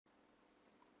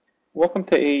Welcome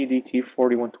to AEDT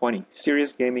 4120,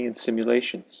 Serious Gaming and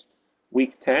Simulations.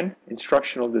 Week 10,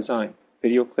 Instructional Design,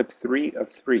 video clip 3 of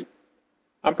 3.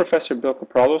 I'm Professor Bill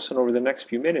Kapralos, and over the next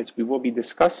few minutes we will be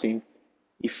discussing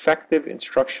effective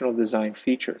instructional design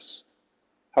features.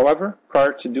 However,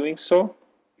 prior to doing so,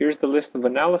 here's the list of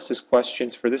analysis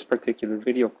questions for this particular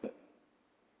video clip.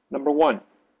 Number 1.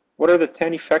 What are the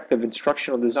 10 effective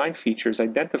instructional design features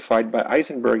identified by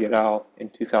Eisenberg et al. In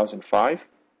 2005?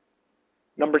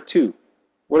 Number 2.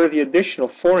 What are the additional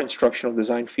 4 instructional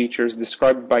design features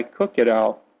described by Cook et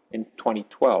al. In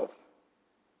 2012?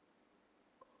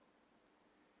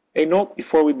 A note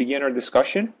before we begin our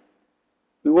discussion: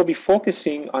 we will be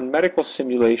focusing on medical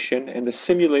simulation, and the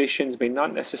simulations may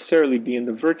not necessarily be in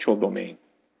the virtual domain.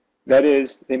 That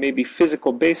is, they may be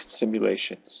physical-based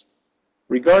simulations.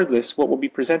 Regardless, what will be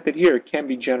presented here can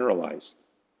be generalized.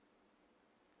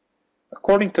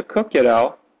 According to Cook et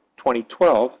al.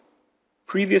 2012,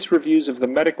 previous reviews of the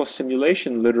medical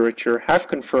simulation literature have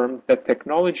confirmed that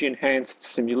technology-enhanced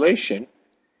simulation,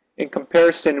 in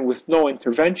comparison with no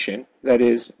intervention, that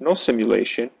is, no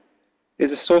simulation,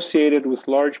 is associated with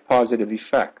large positive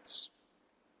effects.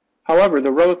 However,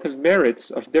 the relative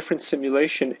merits of different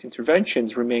simulation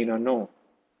interventions remain unknown.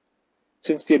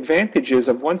 Since the advantages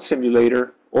of one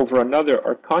simulator over another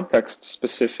are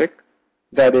context-specific,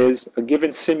 that is, a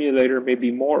given simulator may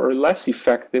be more or less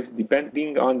effective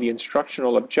depending on the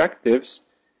instructional objectives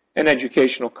and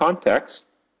educational context,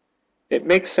 it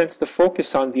makes sense to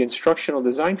focus on the instructional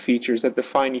design features that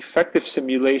define effective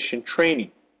simulation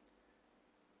training,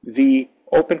 the,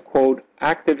 open quote,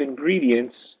 active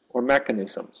ingredients or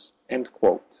mechanisms, end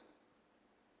quote.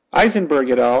 Eisenberg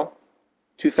et al.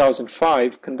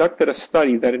 2005 conducted a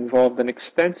study that involved an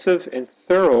extensive and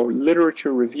thorough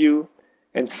literature review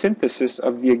and synthesis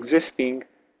of the existing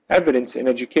evidence in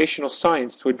educational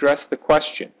science to address the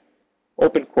question,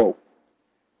 open quote,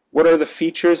 what are the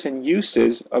features and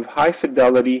uses of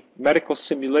high-fidelity medical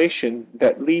simulation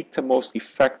that lead to most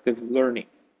effective learning,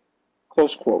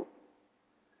 close quote.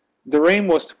 Their aim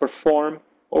was to perform,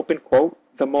 open quote,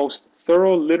 the most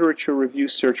thorough literature review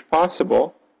search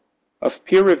possible of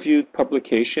peer-reviewed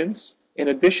publications in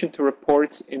addition to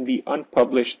reports in the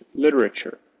unpublished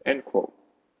literature, end quote.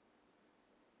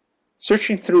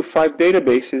 Searching through 5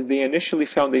 databases, they initially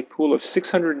found a pool of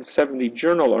 670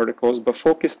 journal articles, but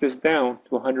focused this down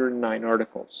to 109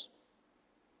 articles.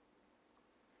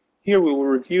 Here we will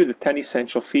review the 10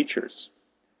 essential features.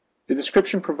 The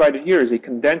description provided here is a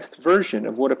condensed version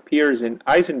of what appears in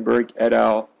Eisenberg et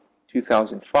al.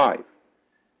 2005.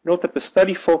 Note that the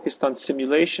study focused on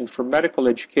simulation for medical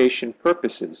education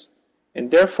purposes,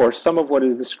 and therefore some of what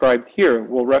is described here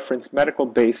will reference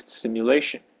medical-based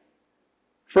simulation.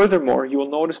 Furthermore, you will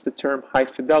notice the term high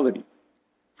fidelity.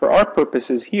 For our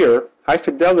purposes here, high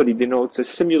fidelity denotes a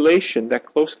simulation that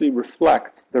closely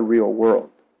reflects the real world.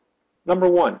 Number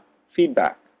 1,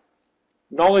 feedback.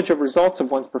 Knowledge of results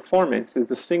of one's performance is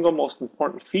the single most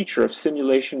important feature of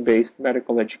simulation-based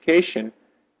medical education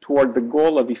toward the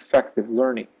goal of effective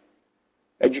learning.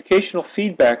 Educational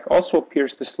feedback also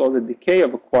appears to slow the decay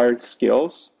of acquired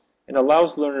skills and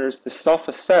allows learners to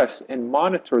self-assess and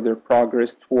monitor their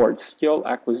progress towards skill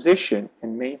acquisition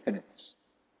and maintenance.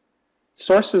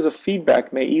 Sources of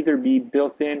feedback may either be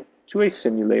built in to a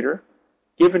simulator,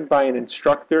 given by an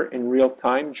instructor in real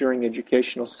time during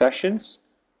educational sessions,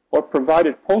 or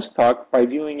provided post-hoc by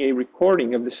viewing a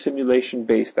recording of the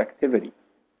simulation-based activity.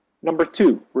 Number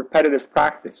 2, repetitive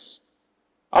practice.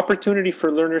 Opportunity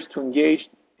for learners to engage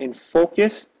in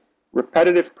focused,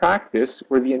 repetitive practice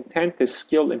where the intent is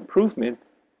skill improvement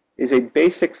is a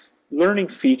basic learning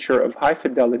feature of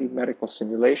high-fidelity medical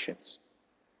simulations.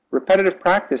 Repetitive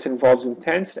practice involves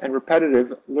intense and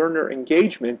repetitive learner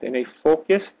engagement in a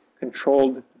focused,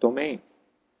 controlled domain.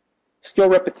 Skill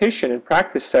repetition in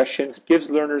practice sessions gives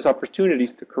learners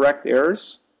opportunities to correct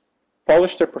errors,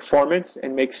 polish their performance,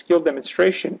 and make skill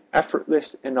demonstration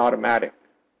effortless and automatic.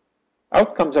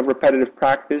 Outcomes of repetitive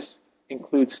practice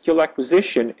include skill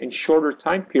acquisition in shorter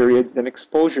time periods than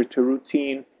exposure to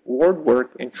routine ward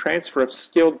work and transfer of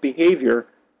skilled behavior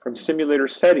from simulator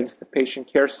settings to patient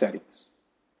care settings.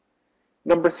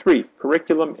 Number 3,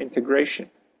 curriculum integration.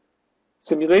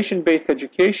 Simulation-based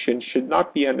education should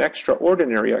not be an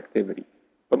extraordinary activity,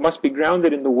 but must be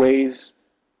grounded in the ways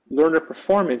learner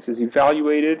performance is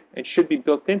evaluated and should be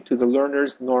built into the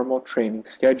learner's normal training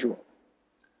schedule.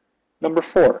 Number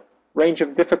 4, range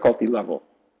of difficulty level.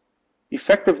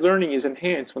 Effective learning is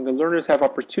enhanced when the learners have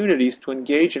opportunities to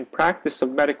engage in practice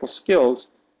of medical skills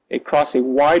across a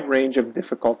wide range of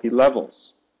difficulty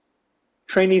levels.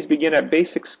 Trainees begin at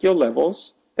basic skill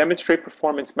levels, demonstrate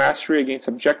performance mastery against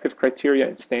objective criteria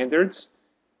and standards,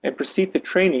 and proceed to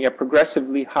training at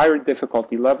progressively higher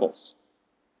difficulty levels.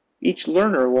 Each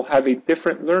learner will have a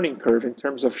different learning curve in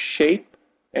terms of shape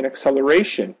and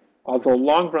acceleration, although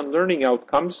long-run learning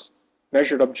outcomes,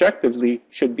 measured objectively,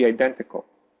 should be identical.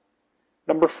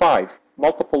 Number 5,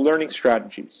 multiple learning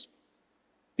strategies.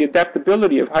 The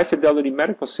adaptability of high-fidelity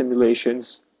medical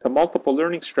simulations to multiple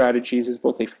learning strategies is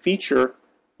both a feature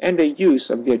and a use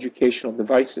of the educational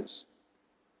devices.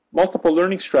 Multiple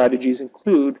learning strategies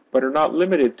include, but are not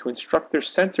limited to,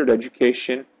 instructor-centered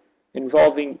education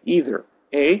involving either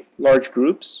A, large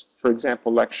groups, for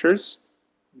example lectures,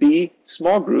 B,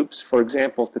 small groups, for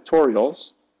example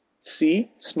tutorials,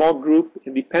 C, small group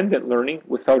independent learning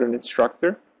without an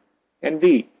instructor, and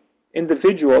D,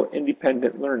 individual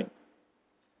independent learning.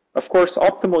 Of course,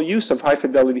 optimal use of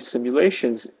high-fidelity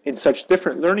simulations in such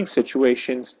different learning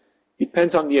situations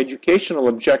depends on the educational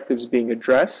objectives being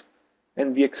addressed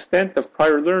and the extent of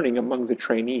prior learning among the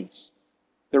trainees.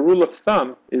 The rule of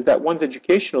thumb is that one's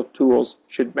educational tools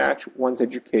should match one's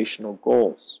educational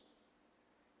goals.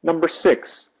 Number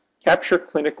 6, capture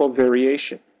clinical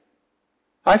variation.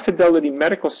 High-fidelity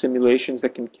medical simulations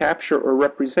that can capture or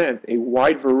represent a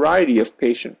wide variety of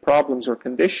patient problems or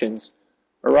conditions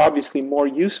are obviously more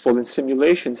useful than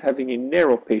simulations having a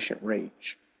narrow patient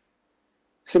range.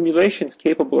 Simulations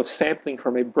capable of sampling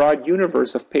from a broad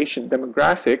universe of patient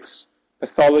demographics,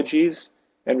 pathologies,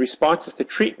 and responses to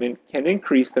treatment can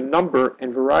increase the number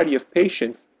and variety of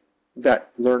patients that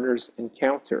learners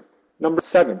encounter. Number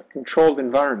 7, controlled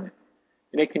environment.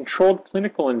 In a controlled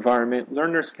clinical environment,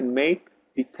 learners can make,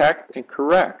 detect, and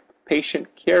correct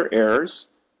patient care errors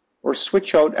or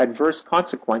switch out adverse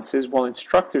consequences while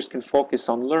instructors can focus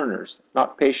on learners,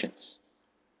 not patients.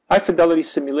 High-fidelity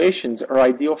simulations are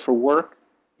ideal for work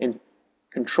in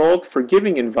controlled,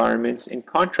 forgiving environments in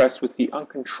contrast with the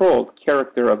uncontrolled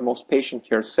character of most patient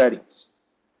care settings.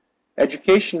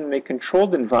 Education in a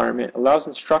controlled environment allows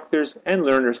instructors and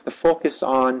learners to focus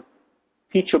on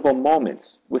teachable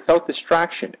moments without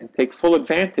distraction and take full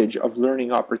advantage of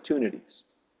learning opportunities.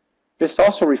 This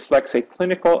also reflects a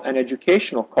clinical and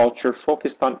educational culture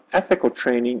focused on ethical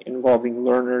training involving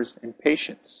learners and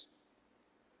patients.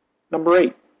 Number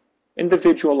 8,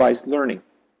 individualized learning.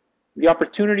 The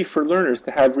opportunity for learners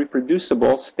to have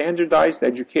reproducible, standardized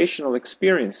educational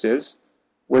experiences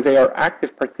where they are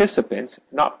active participants,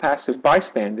 not passive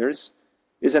bystanders,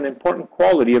 is an important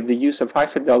quality of the use of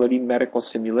high-fidelity medical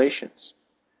simulations.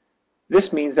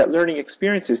 This means that learning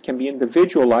experiences can be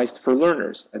individualized for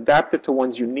learners, adapted to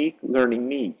one's unique learning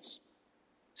needs.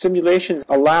 Simulations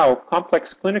allow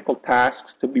complex clinical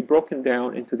tasks to be broken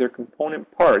down into their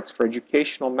component parts for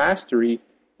educational mastery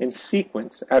in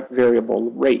sequence at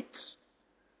variable rates.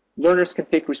 Learners can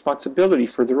take responsibility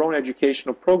for their own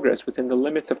educational progress within the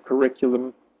limits of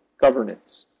curriculum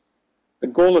governance. The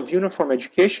goal of uniform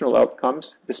educational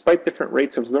outcomes, despite different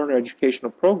rates of learner educational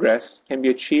progress, can be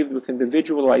achieved with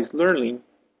individualized learning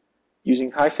using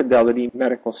high-fidelity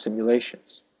medical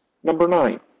simulations. Number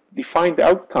 9, defined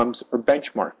outcomes or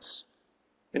benchmarks.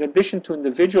 In addition to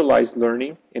individualized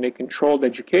learning in a controlled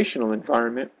educational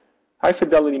environment,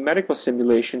 high-fidelity medical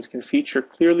simulations can feature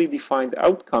clearly defined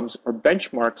outcomes or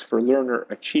benchmarks for learner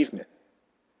achievement.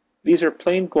 These are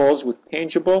plain goals with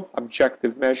tangible,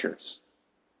 objective measures.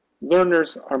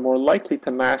 Learners are more likely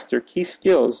to master key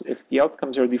skills if the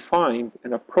outcomes are defined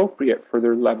and appropriate for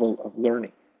their level of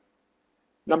learning.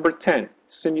 Number 10,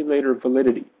 simulator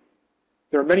validity.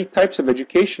 There are many types of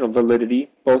educational validity,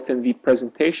 both in the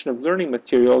presentation of learning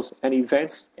materials and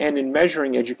events and in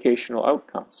measuring educational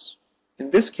outcomes. In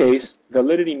this case,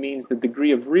 validity means the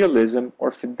degree of realism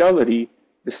or fidelity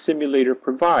the simulator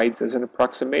provides as an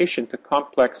approximation to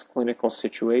complex clinical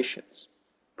situations,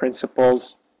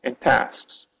 principles, and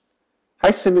tasks. High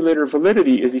simulator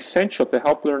validity is essential to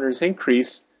help learners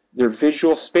increase their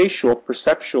visual, spatial,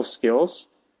 perceptual skills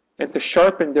and to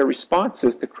sharpen their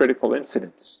responses to critical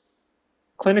incidents.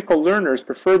 Clinical learners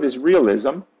prefer this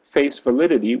realism, face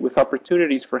validity, with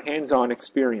opportunities for hands-on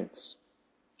experience.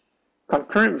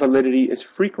 Concurrent validity is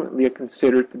frequently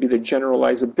considered to be the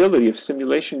generalizability of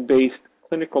simulation-based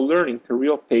clinical learning to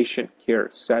real patient care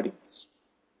settings.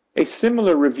 A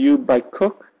similar review by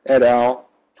Cook et al.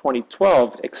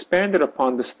 2012 expanded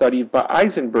upon the study by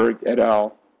Eisenberg et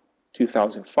al.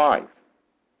 2005.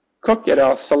 Cook et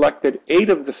al. Selected 8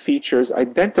 of the features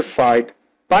identified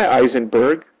by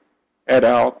Eisenberg et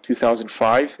al.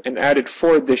 2005 and added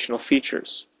 4 additional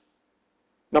features.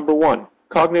 Number 1,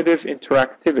 cognitive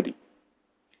interactivity.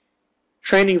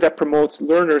 Training that promotes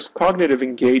learners' cognitive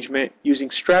engagement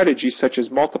using strategies such as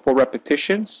multiple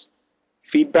repetitions,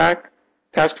 feedback,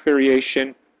 task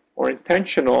variation, or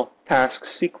intentional task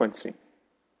sequencing.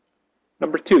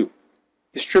 Number 2,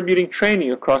 distributing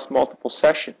training across multiple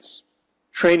sessions,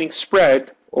 training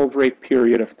spread over a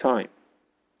period of time.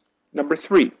 Number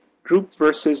 3, group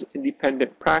versus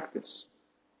independent practice,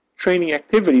 training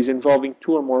activities involving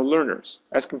 2 or more learners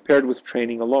as compared with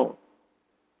training alone.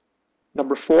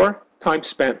 Number 4, time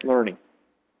spent learning.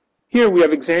 Here we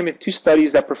have examined 2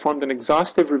 studies that performed an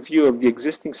exhaustive review of the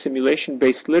existing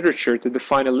simulation-based literature to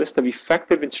define a list of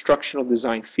effective instructional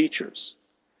design features.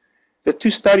 The 2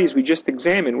 studies we just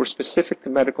examined were specific to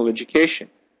medical education,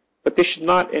 but they should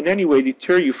not in any way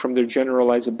deter you from their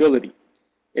generalizability.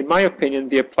 In my opinion,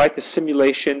 they apply to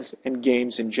simulations and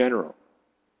games in general.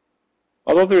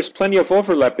 Although there is plenty of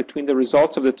overlap between the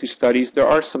results of the 2 studies, there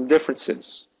are some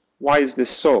differences. Why is this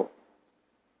so?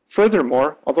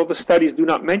 Furthermore, although the studies do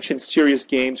not mention serious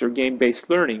games or game-based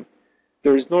learning,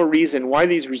 there is no reason why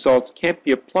these results can't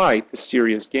be applied to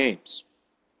serious games.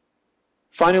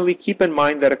 Finally, keep in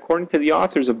mind that according to the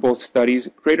authors of both studies,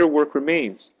 greater work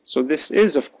remains, so this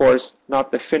is, of course,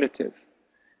 not definitive.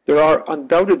 There are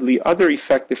undoubtedly other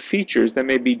effective features that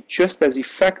may be just as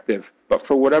effective, but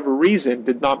for whatever reason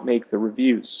did not make the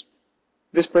reviews.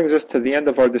 This brings us to the end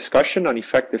of our discussion on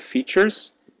effective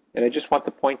features, and I just want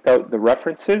to point out the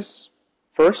references.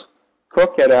 First,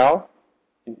 Cook et al.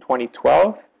 In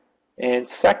 2012, and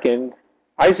second,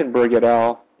 Eisenberg et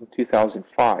al. In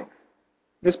 2005.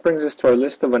 This brings us to our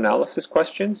list of analysis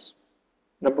questions.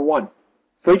 Number 1.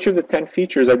 For each of the 10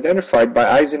 features identified by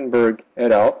Eisenberg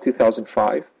et al.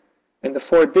 2005, and the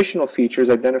 4 additional features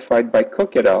identified by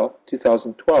Cook et al.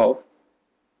 2012,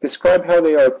 describe how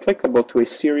they are applicable to a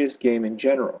serious game in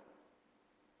general.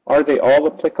 Are they all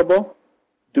applicable?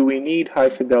 Do we need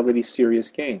high-fidelity serious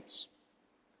games?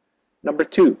 Number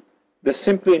 2. Does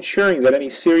simply ensuring that any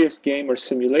serious game or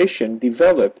simulation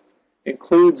developed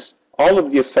includes all of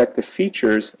the effective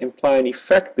features imply an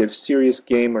effective serious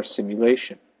game or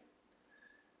simulation?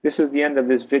 This is the end of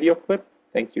this video clip.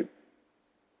 Thank you.